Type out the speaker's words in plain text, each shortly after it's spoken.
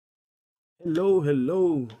Hello,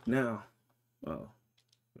 hello. Now, oh,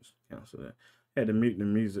 let's cancel that. Had to mute the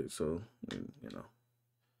music so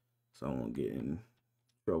I won't get in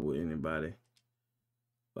trouble with anybody.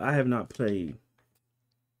 But I have not played.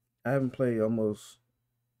 I haven't played almost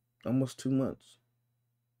 2 months.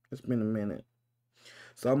 It's been a minute,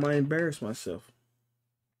 so I might embarrass myself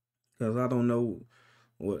because I don't know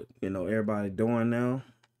what everybody doing now.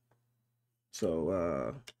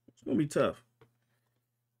 So it's gonna be tough.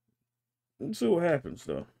 Let's see what happens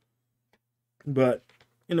though. But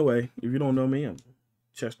anyway, if you don't know me, I'm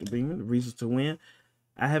Chester Beeman. The reasons to win.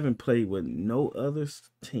 I haven't played with no other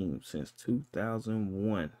team since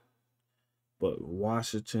 2001, but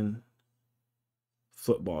Washington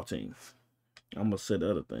football team. I'm gonna say the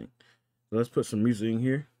other thing. So let's put some music in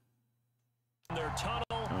here. All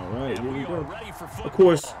right, here we go. Of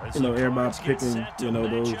course, everybody's picking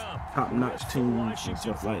those top-notch teams and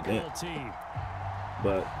stuff like that.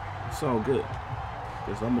 But it's all good.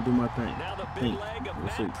 Because I'm gonna do my thing. Now the big leg of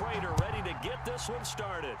Matt Prater ready to get this one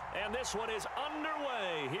started. And this one is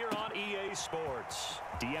underway here on EA Sports.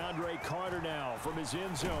 DeAndre Carter now from his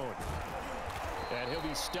end zone. And he'll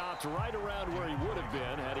be stopped right around where he would have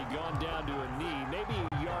been had he gone down to a knee, maybe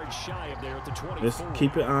a yard shy of there at the 24. Let's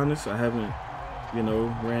keep it honest. I haven't, did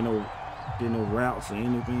no routes or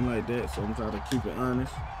anything like that. So I'm trying to keep it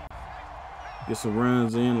honest. Get some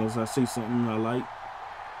runs in unless I see something I like.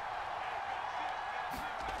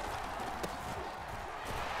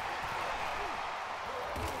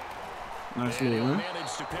 Nice little run.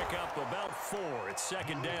 Managed to pick up about 4. It's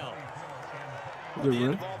second down. Good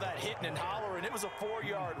run. All that hitting and hollering, it was a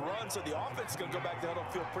 4-yard run, so the offense is going to go back there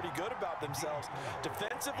and feel pretty good about themselves.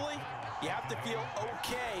 Defensively, you have to feel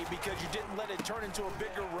okay because you didn't let it turn into a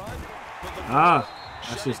bigger run. I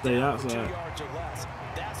should stay outside. 2 yards or less.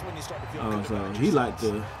 That's when you start to feel good so about he yourself. liked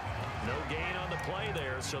to. No gain on the play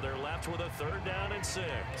there, so they're left with a 3rd down and 6.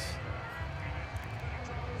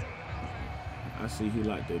 I see he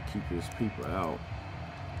like to keep his people out.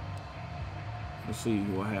 Let's see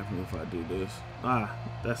what happens if I do this.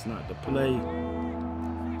 That's not the play.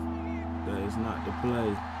 That is not the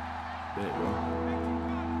play. There we go.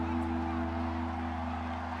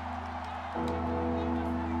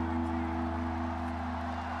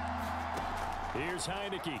 Here's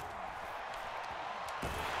Heineke.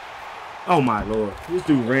 Oh my Lord. This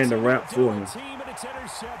dude ran the route for him.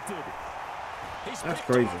 That's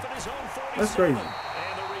crazy. That's crazy.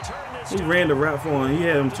 He ran the route for him. He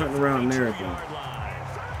had him turned around and everything.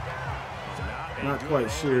 Not quite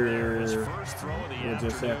sure what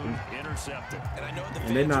just happened.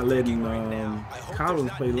 And they're not letting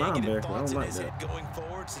Collins play linebacker. I don't like that. Going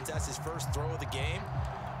forward, since that's his first throw of the game.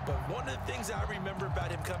 But one of the things I remember about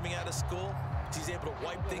him coming out of school is he's able to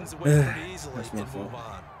wipe things away pretty easily and move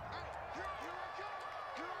on.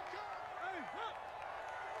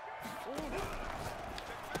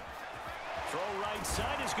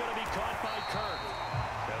 Side is going to be caught by Kirk.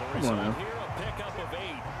 And the result here, a pickup of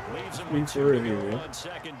 8. Leaves him with 2 to go on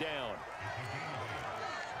second down.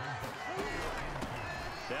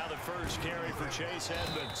 Now the first carry for Chase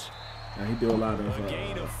Edmonds. Now he do a lot of a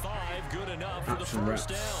gain of 5, good enough for the first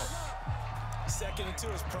down. 2nd and 2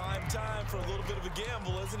 is prime time for a little bit of a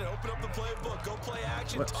gamble, isn't it? Open up the playbook, go play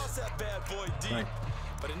action, toss that bad boy deep. Right.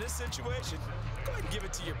 But in this situation, go ahead and give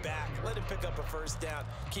it to your back. Let him pick up a first down.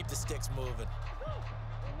 Keep the sticks moving.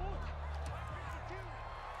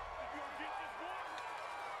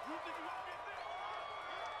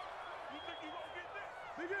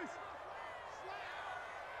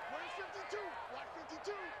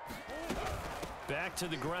 Back to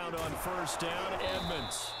the ground on first down,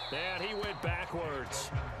 Edmonds. And he went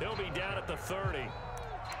backwards. He'll be down at the 30.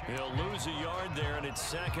 He'll lose a yard there, and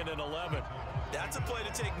it's 2nd and 11. That's a play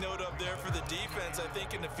to take note of there for the defense, I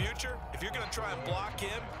think, in the future. If you're going to try and block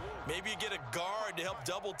him, maybe you get a guard to help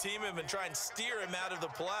double team him and try and steer him out of the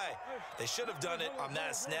play. They should have done it on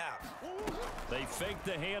that snap. They fake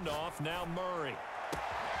the handoff. Now Murray.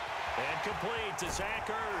 And complete to Zach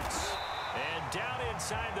Ertz. And down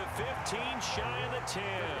inside the 15, shy of the 10.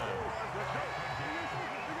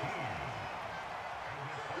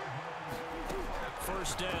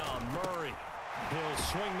 First down, Murray. He'll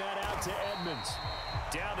swing that out to Edmonds.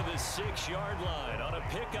 Down to the 6-yard line on a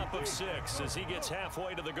pickup of 6 as he gets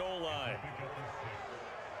halfway to the goal line.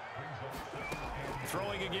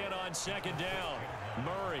 Throwing again on second down.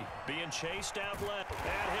 Murray being chased out left.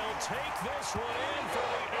 And he'll take this one in for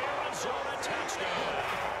the Arizona touchdown.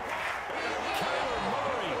 Kyler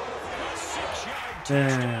Murray, a 6-yard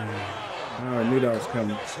touchdown. I knew that was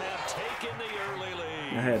coming. Have taken the early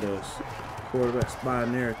lead. I had those quarterback spot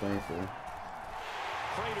and everything for him.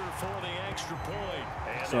 Prater for the extra point.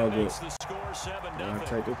 And It's all that good. makes the score 7-0.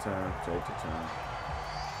 Take your time. Take your time.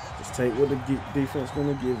 Just take what the defense going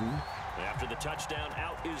to give you. After the touchdown,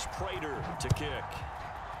 out is Prater to kick.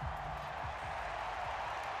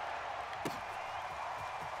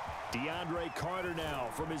 DeAndre Carter now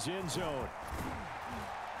from his end zone.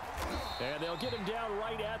 And they'll get him down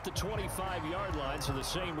right at the 25-yard line, so the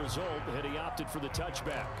same result, and he opted for the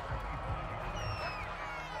touchback.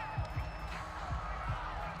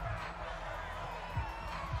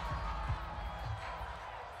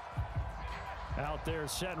 Out there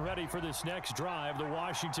set and ready for this next drive, the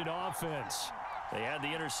Washington offense. They had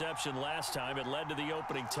the interception last time. It led to the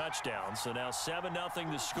opening touchdown. So now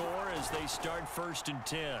 7-0 the score as they start 1st and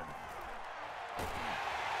 10.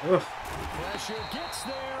 Ugh. Pressure gets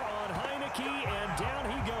there on Heineke, and down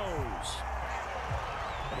he goes.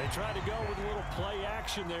 They tried to go with a little play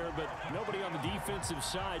action there, but nobody on the defensive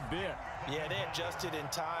side bit. Yeah, they adjusted in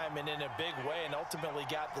time and in a big way and ultimately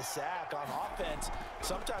got the sack. On offense,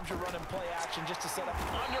 sometimes you're running play action just to set up.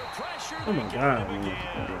 Under pressure, Oh, my God.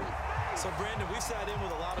 So, Brandon, we sat in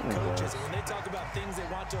with a lot of coaches, and when they talk about things they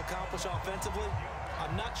want to accomplish offensively,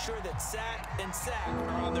 I'm not sure that sack and sack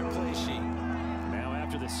are on their play sheet. Now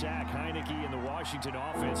after the sack, Heineke and the Washington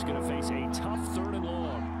offense going to face a tough 3rd and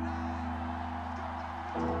long.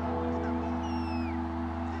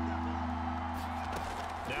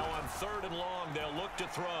 Now on 3rd and long, they'll look to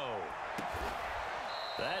throw.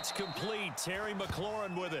 That's complete. Terry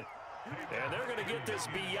McLaurin with it. And they're going to get this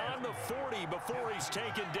beyond the 40 before he's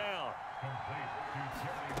taken down.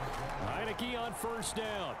 Heineke on 1st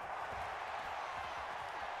down.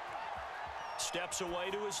 Steps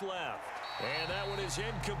away to his left. And that one is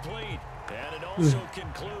incomplete. And it also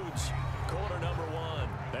concludes quarter number 1.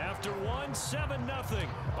 After 1, 7-0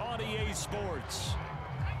 on EA Sports.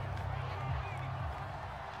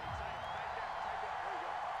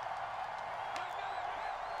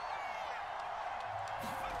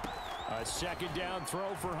 A 2nd down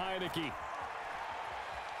throw for Heineke.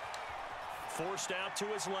 Forced out to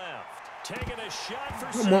his left. Taking a shot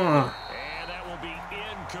for Come on. And that will be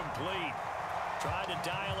incomplete. Tried to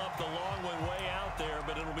dial up the long one way out there,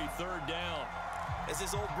 but it'll be 3rd down. As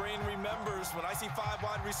his old brain remembers, when I see 5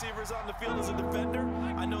 wide receivers on the field as a defender,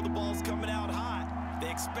 I know the ball's coming out hot.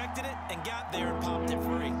 They expected it and got there and popped it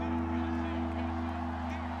free.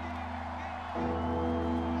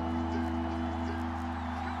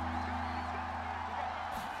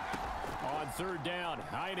 On 3rd down,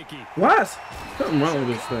 Heineke. What? Something wrong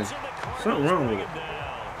with this thing. Something wrong with it.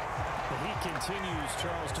 He continues,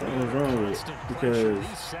 Charles, to Something's wrong with it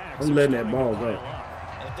because I'm letting that ball go.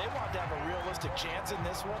 And if they want to have a realistic chance in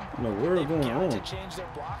this one, No, where is going they've got on? to change their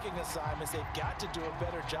blocking assignments. They've got to do a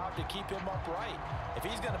better job to keep him upright. If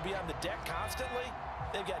he's going to be on the deck constantly,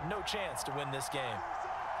 they've got no chance to win this game.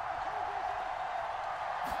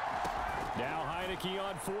 Now Heineke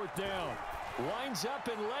on 4th down. Winds up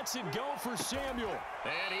and lets it go for Samuel.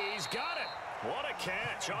 And he's got it. What a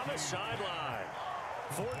catch on the sideline.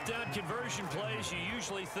 4th down conversion plays, you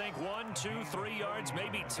usually think 1, 2, 3 yards,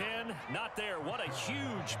 maybe 10. Not there. What a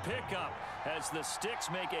huge pickup as the Sticks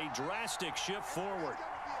make a drastic shift forward.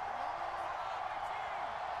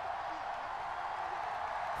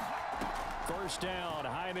 First down,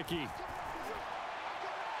 Heineke.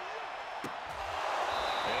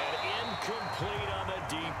 And incomplete on the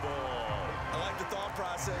deep ball. I like the thought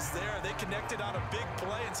process there. They connected on a big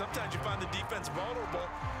play, and sometimes you find the defense vulnerable.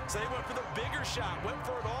 So they went for the bigger shot, went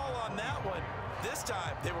for it all on that one. This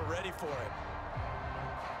time, they were ready for it.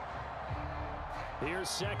 Here's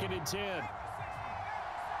 2nd and 10.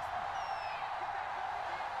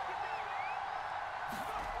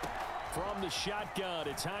 From the shotgun,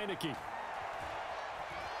 it's Heineke.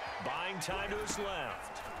 Buying time to his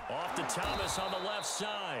left. Off to Thomas on the left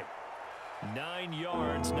side. 9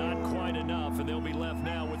 yards, not quite enough, and they'll be left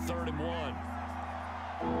now with 3rd and 1.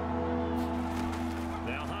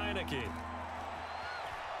 Now Heineke.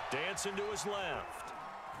 Dancing to his left.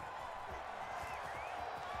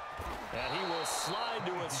 And he will slide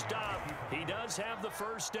to a stop. He does have the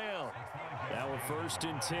 1st down. Now a 1st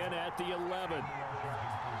and 10 at the 11.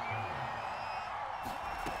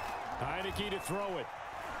 Heineke to throw it.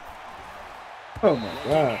 Oh, my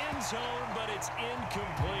God. End zone, but it's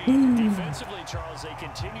incomplete. Defensively, Charles, they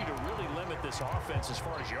continue to really limit this offense as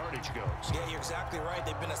far as yardage goes. Yeah, you're exactly right.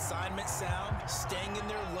 They've been assignment sound, staying in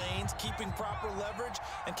their lanes, keeping proper leverage,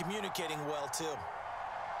 and communicating well, too.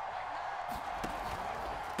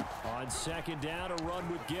 On 2nd down, a run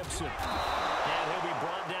with Gibson. And he'll be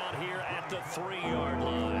brought down here at the 3-yard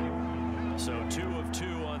line. So 2 of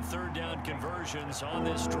 2 on 3rd down conversions on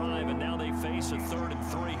this drive, and now they face a 3rd and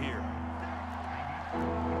 3 here.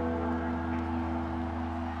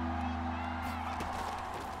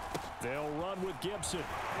 They'll run with Gibson.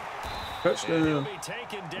 Touchdown. He'll be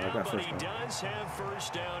taken down, but he does have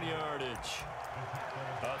first down yardage.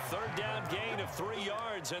 A third down gain of 3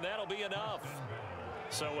 yards, and that'll be enough.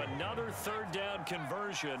 So another third down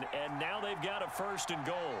conversion, and now they've got a 1st and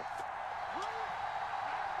goal.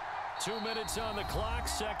 2 minutes on the clock,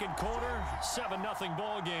 second quarter, 7-0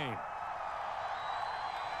 ball game.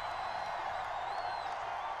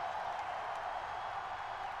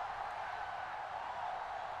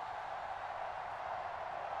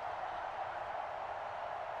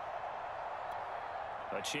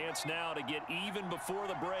 A chance now to get even before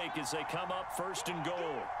the break as they come up 1st and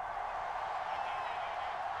goal.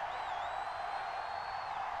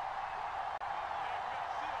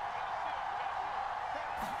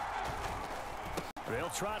 They'll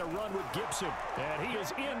try to run with Gibson, and he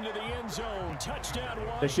is into the end zone. Touchdown,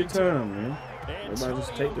 Washington. Take your time, man. Everybody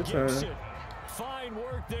just take the time. Fine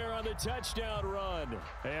work there on the touchdown run.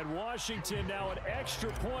 And Washington now an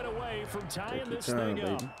extra point away from tying this thing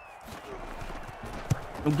up.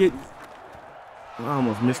 I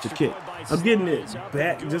almost missed the kick. I'm getting it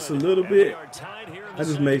back just a little bit. I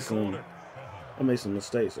made some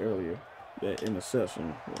mistakes earlier. That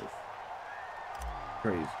interception was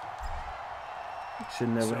crazy. Should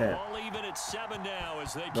never happen.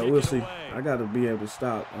 But we'll see. I got to be able to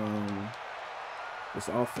stop this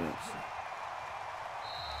offense.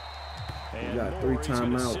 We got 3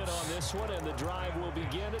 timeouts. On this one, and the drive will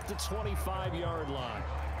begin at the 25-yard line.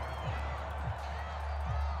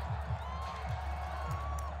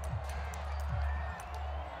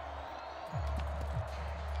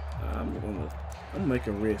 I'm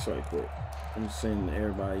making rest right quick. I'm sending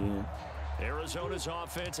everybody in. Arizona's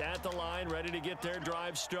offense at the line, ready to get their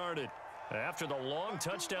drive started. After the long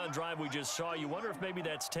touchdown drive we just saw, you wonder if maybe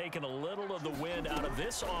that's taken a little of the wind out of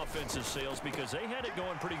this offensive sails, because they had it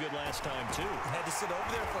going pretty good last time, too. Had to sit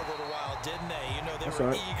over there for a little while, didn't they? You know, they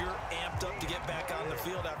were eager, amped up to get back on the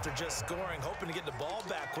field after just scoring, hoping to get the ball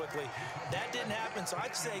back quickly. That didn't happen, so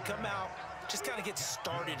I'd say come out, just kind of get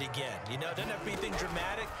started again. You know, doesn't have to be anything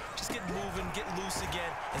dramatic. Just get moving, get loose again,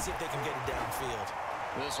 and see if they can get it downfield.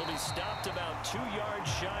 This will be stopped about 2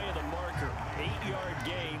 yards shy of the marker. 8-yard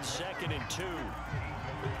gain, 2nd and 2.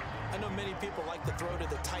 I know many people like to throw to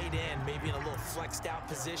the tight end, maybe in a little flexed out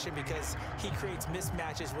position because he creates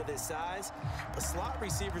mismatches with his size. But slot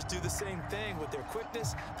receivers do the same thing with their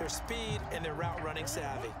quickness, their speed, and their route running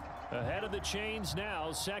savvy. Ahead of the chains now,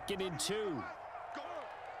 2nd and 2.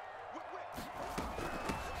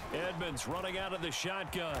 Edmonds running out of the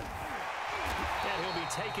shotgun. And he'll be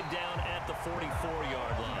taken down at the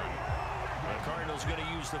 44-yard line. The Cardinals going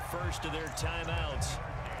to use the first of their timeouts.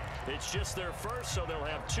 It's just their first, so they'll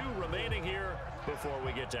have 2 remaining here before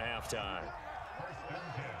we get to halftime.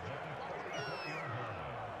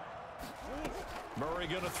 Murray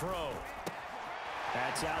going to throw.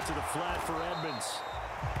 That's out to the flat for Edmonds.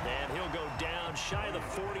 And he'll go down shy of the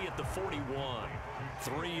 40 at the 41.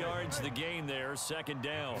 3 yards the gain there, 2nd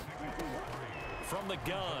down. From the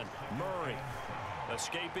gun, Murray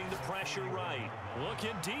escaping the pressure right.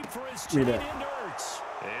 Looking deep for his tight end Ertz.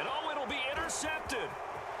 And it'll be intercepted.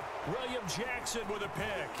 William Jackson with a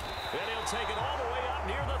pick. And he'll take it all the way up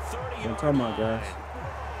near the 30-yard line. I'm talking about, guys.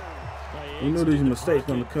 You know these mistakes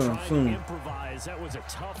going to come soon. That was a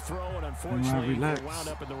tough throw, and unfortunately, it wound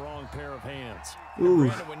up in the wrong pair of hands. Ooh,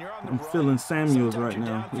 I'm feeling Samuels right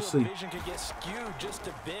now. We'll see. Vision could get skewed just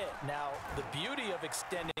a bit. Now, the beauty of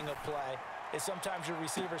extending a play is sometimes your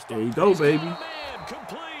receivers. There you go, baby. Man,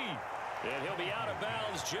 complete. And he'll be out of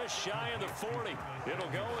bounds just shy of the 40. It'll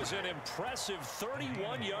go as an impressive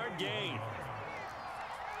 31-yard gain.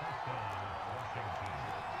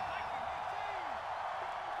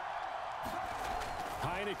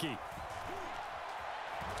 Heineke.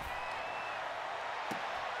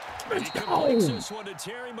 Let's go.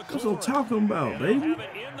 That's what I'm talking about, baby. Have it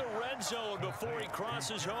in the red zone before he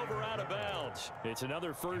crosses over out of bounds. It's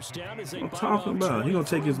another first down as they I'm talking about. He's going to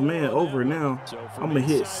take his man over now. I'm going to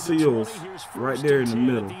hit Seals right there in the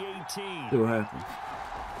middle. See what happens.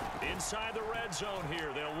 Inside the red zone here,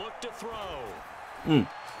 they'll look to throw. And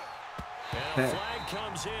a flag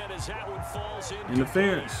comes in as that one falls in.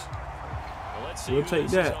 Interference. We'll take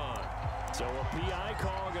that. So a PI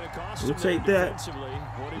call going to cost We'll take that.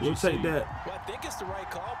 We'll take that. Well, I think it's the right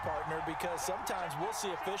call, partner, because sometimes we'll see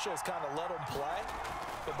officials kind of let them play.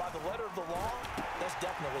 But by the letter of the law, that's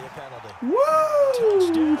definitely a penalty. Woo!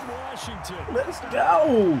 Touchdown, Washington. Let's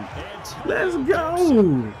go. Let's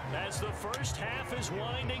go. As the first half is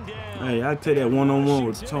winding down. Hey, I take that one-on-one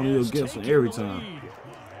with Antonio Gibson every time.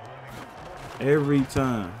 Every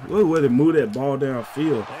time. Look where they move that ball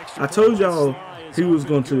downfield. I told y'all he was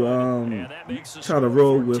going to try to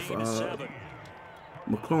roll with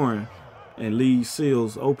McLaurin and leave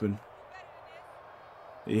Seals open.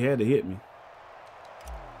 He had to hit me.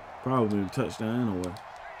 Probably a touchdown anyway.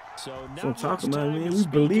 So I'm talking about, man. We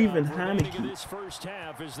believe in Heineke. This first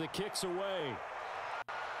half as the kicks away.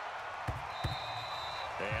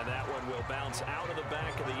 And that one will bounce out of the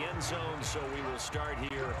back of the end zone, so we will start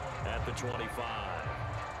here at the 25.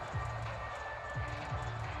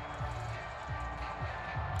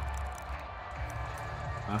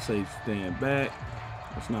 I say stand back.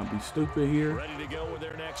 Let's not be stupid here. Ready to go with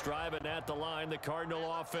their next drive, and at the line, the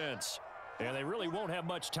Cardinal offense. And they really won't have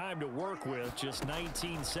much time to work with. Just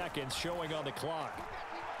 19 seconds showing on the clock.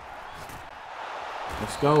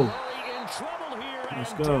 Let's go. In trouble here,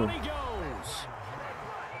 Let's and go. down he goes.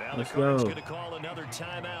 Now Let's the Cardinals go. going to call another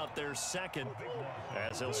timeout, their second,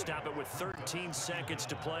 as they'll stop it with 13 seconds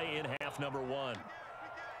to play in half number 1.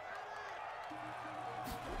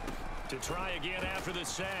 To try again after the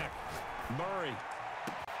sack, Murray.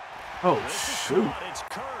 Oh, shoot. It's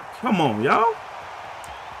Kirk. Come on, y'all.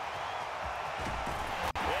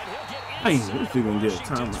 Hey, Hey, this dude gonna get a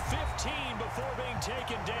timeout. 15 before being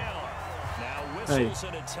taken down. Now whistles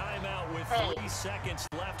and a timeout with 3 seconds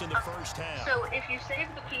left in the first half. So if you save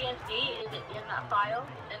the PSD, is it in that file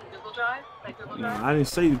in Google Drive? Like Google No, Drive? I didn't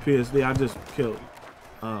say the PSD. I just kept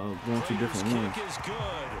going to different ones. Kick is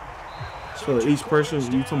good. So each person,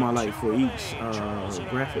 you talking about like for each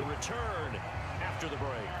graphic? Return after the break.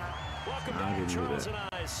 Welcome I back. didn't do Charles that.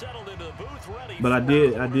 and I settled into the booth ready But I for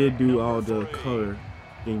did do all the number 3. color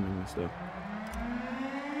scheming and stuff.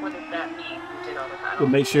 What does that mean? You did all the But files?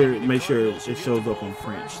 make sure it shows up on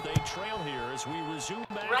print. They trail here as we resume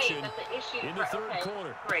Right, action but the issue, in the third okay,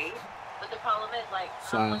 quarter. great. But the problem is, like,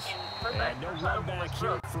 I'm Size. looking for that. And no I'm run looking back for here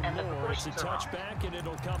Brooks, for and the more. It's a proportions are wrong. touchback, and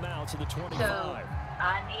it'll come out to the 25. So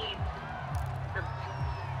I need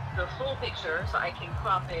the full picture so I can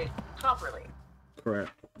crop it properly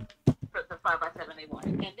Correct. for the 5x7 they want.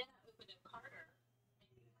 And then I opened up Carter.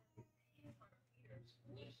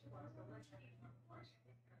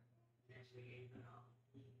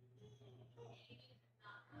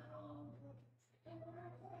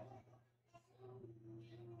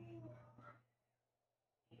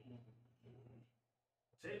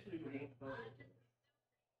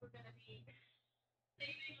 We're gonna be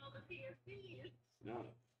saving all the PSDs.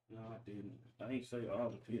 No, I didn't. I ain't say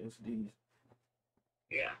all the PSDs.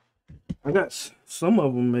 Yeah. I got some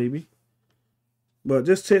of them maybe, but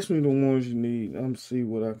just text me the ones you need. I'm see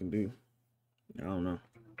what I can do. I don't know.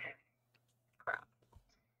 Okay. Crap.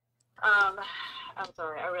 I'm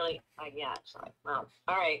sorry. Yeah, sorry. Well,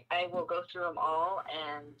 all right. I will go through them all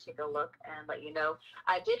and take a look and let you know.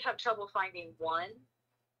 I did have trouble finding one.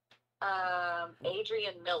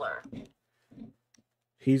 Adrian Miller.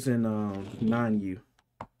 He's in 9U.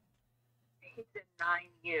 He's in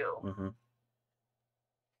 9U. Uh-huh.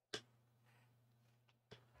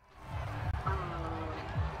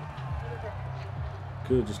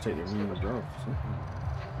 Could just take the rings off or something.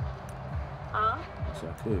 So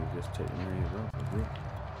I could just take the rings off.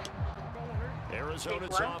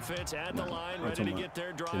 Arizona's offense at the line, I'm ready to talking get their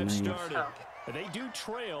about drive the names. started. They do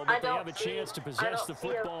trail, but they have a chance to possess the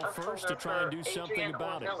football first to try and do something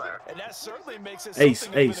about it. And that certainly makes it Ace,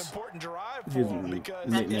 something of Ace. an important drive for His them, because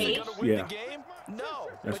nickname. is it going to win Yeah. the game? No,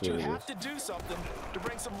 That's but you what it have is. to do something to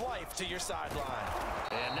bring some life to your sideline.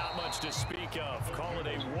 And not much to speak of. Call it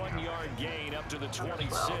a 1-yard gain up to the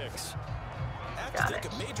 26. I have to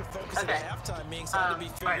think a major focus at halftime being to be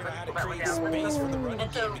figuring out how to create down. space for the running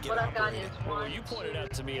And so game to get what I've got operated. is Well, one, you pointed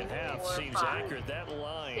out to me at half, four, seems five, accurate. That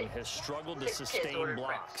line has struggled to six sustain order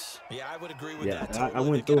blocks. Yeah, I would agree with Yeah, that. I Totally.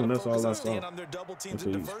 went They through gotta and that's all focus I on saw. staying on their double teams That's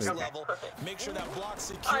at the what you first expect. level. Perfect. Make sure that block's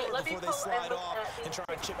All secure right, let me before they pull and slide look off at and try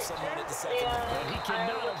and chip these someone at the pictures, second. and He I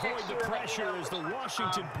cannot will avoid text the you and let you pressure know as the which one,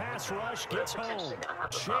 Washington pass rush gets we're home. potentially gonna have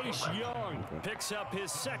a problem Chase with. Young picks up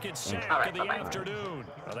his second sack All right, of the bye-bye. afternoon.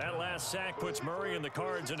 Now, that last sack puts Murray and the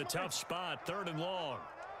Cards in a tough spot, 3rd and long.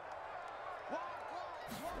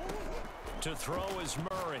 To throw is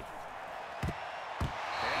Murray.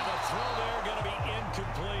 And the throw there going to be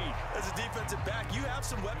incomplete. As a defensive back, you have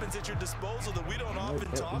some weapons at your disposal that we don't often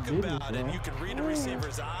talk about. And you can read a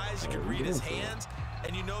receiver's eyes, you can read his hands,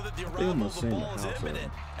 and you know that the arrival of the ball is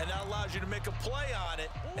imminent. And that allows you to make a play on it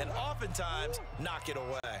and oftentimes knock it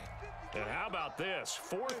away. And how about this?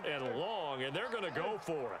 4th and long, and they're going to go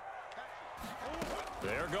for it.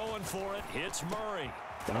 They're going for it. Hits Murray.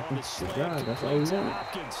 On the slant, That's all we to want.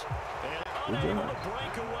 Hopkins. And unable to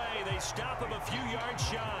break away. They stop him a few yards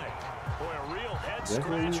shy. Boy, a real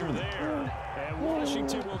head-scratcher there. And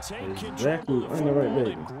Washington will take control of the Exactly. football Right, in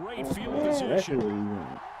baby. great field That's position. what we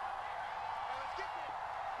want.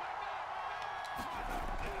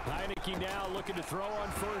 Heineke now looking to throw on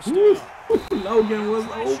first down. Logan was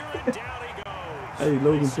Pressure, open. and down he goes. Hey,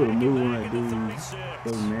 Logan put a They move sack on him that back at the dude. 36.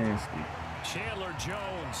 So nasty. Chandler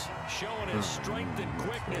Jones showing his strength and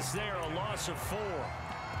quickness there. A loss of 4.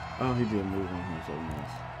 Oh, he did a move on him. So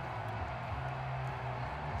nice.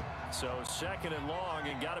 So 2nd and long,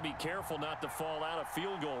 and got to be careful not to fall out of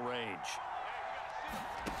field goal range.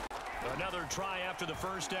 Another try after the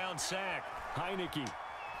first down sack. Heineke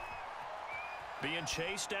being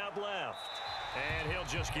chased out left. And he'll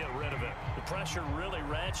just get rid of it. The pressure really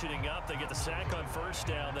ratcheting up. They get the sack on first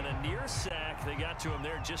down. Then a near sack. They got to him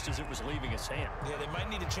there just as it was leaving his hand. Yeah, they might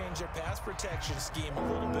need to change their pass protection scheme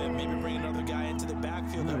a little bit. Maybe bring another guy into the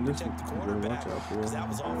backfield to protect the quarterback. Because that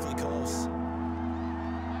was awfully close.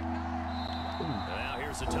 Now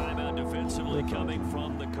here's a timeout defensively coming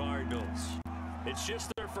from the Cardinals. It's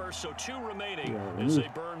just their first, so 2 remaining as they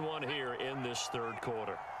burn one here in this 3rd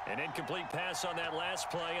quarter. An incomplete pass on that last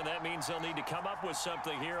play, and that means they'll need to come up with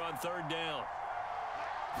something here on 3rd down.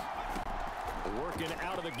 Working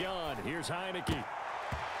out of the gun. Here's Heineke.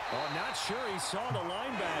 Oh, not sure he saw the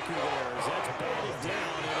linebacker there as that's batted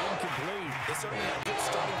down and incomplete. They certainly had good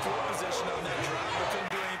starting field position on that drive, but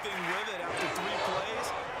couldn't do anything with it after 3 plays.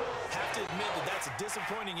 Have to admit that that's a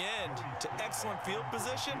disappointing end to excellent field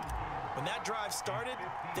position. When that drive started,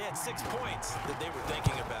 they had 6 points that they were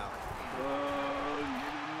thinking about.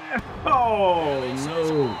 Oh,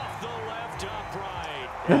 no. Off the left upright.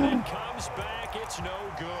 And it comes back. It's no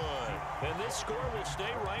good. And this score will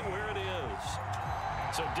stay right where it is.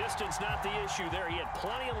 So distance not the issue there. He had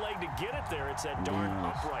plenty of leg to get it there. It's that darn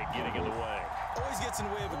upright getting in the way. Always gets in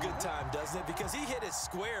the way of a good time, doesn't it? Because he hit it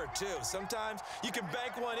square, too. Sometimes you can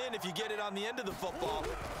bank one in if you get it on the end of the football.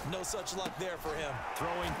 No such luck there for him.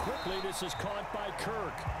 Throwing quickly. This is caught by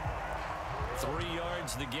Kirk. 3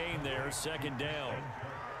 yards the gain there. 2nd down.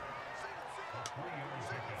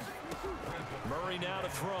 Murray now to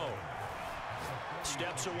throw.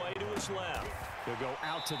 Steps away to his left. He'll go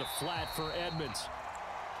out to the flat for Edmonds.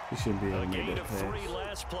 He shouldn't be able A to make gain that of pass. 3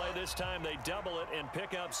 last play. This time they double it and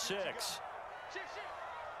pick up 6.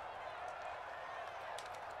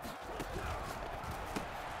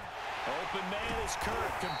 Open man is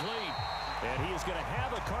Kirk, complete. And he is going to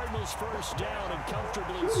have a Cardinals first down, and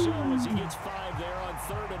comfortably so as he gets 5 there on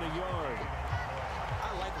 3rd and a yard.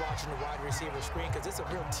 I like watching the wide receiver screen because it's a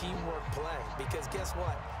real teamwork play. Because guess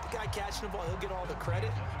what? The guy catching the ball, he'll get all the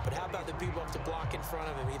credit. But how about the people up to block in front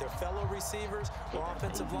of him, either fellow receivers or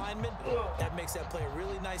offensive linemen? That makes that play a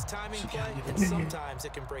really nice timing play, and sometimes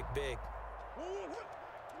it can break big.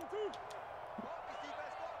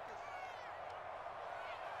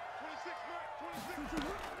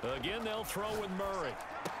 Again, they'll throw with Murray.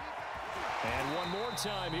 And one more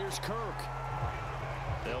time, here's Kirk.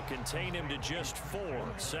 They'll contain him to just 4.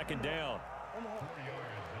 2nd down.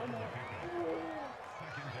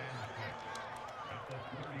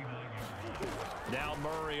 Now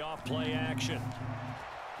Murray off play action.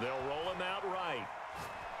 They'll roll him out right.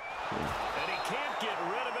 And he can't get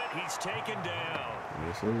rid of it. He's taken down.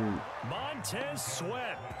 Yes, sir. Montez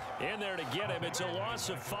Sweat in there to get him. It's a loss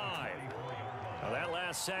of 5. Now that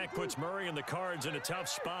last sack puts Murray and the Cards in a tough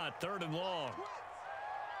spot. 3rd and long.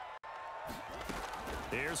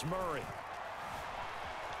 Here's Murray.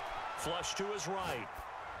 Flush to his right.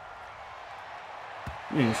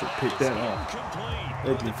 Man, you should pick that off. Incomplete.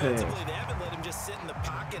 Let you Defensively, pass. they haven't let him just sit in the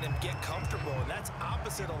pocket and get comfortable, and that's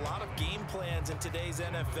opposite a lot of game plans in today's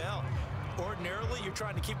NFL. Ordinarily, you're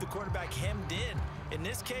trying to keep the quarterback hemmed in. In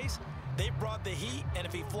this case, they brought the heat, and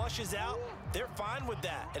if he flushes out, they're fine with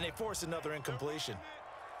that, and they force another incompletion.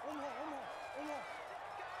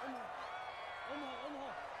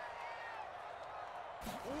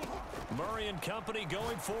 Murray and company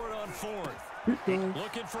going for it on 4th.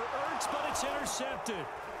 Looking for Ertz, but it's intercepted.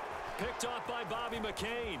 Picked off by Bobby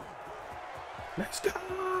McCain. Let's go.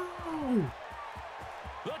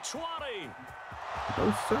 The 20.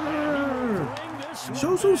 Oh, sir. Bring this one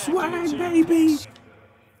Show some back. swag, It's baby. Edmonds.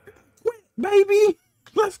 Quit, baby.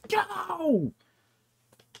 Let's go.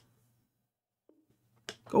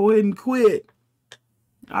 Go ahead and quit.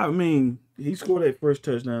 I mean, he scored that first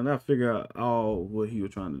touchdown. I figured out all what he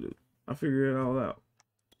was trying to do. I figured it all out.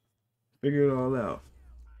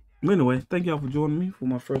 But anyway, thank y'all for joining me for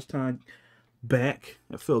my first time back.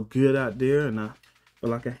 I felt good out there, and I feel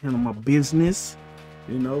like I handle my business.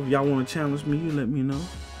 You know, if y'all want to challenge me, you let me know.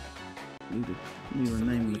 Leave a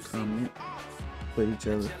name in the comment for each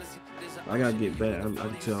other. I gotta get back. I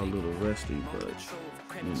can tell I'm a little rusty, but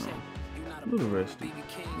you know, a little rusty.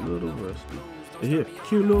 Here,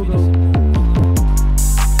 cute little.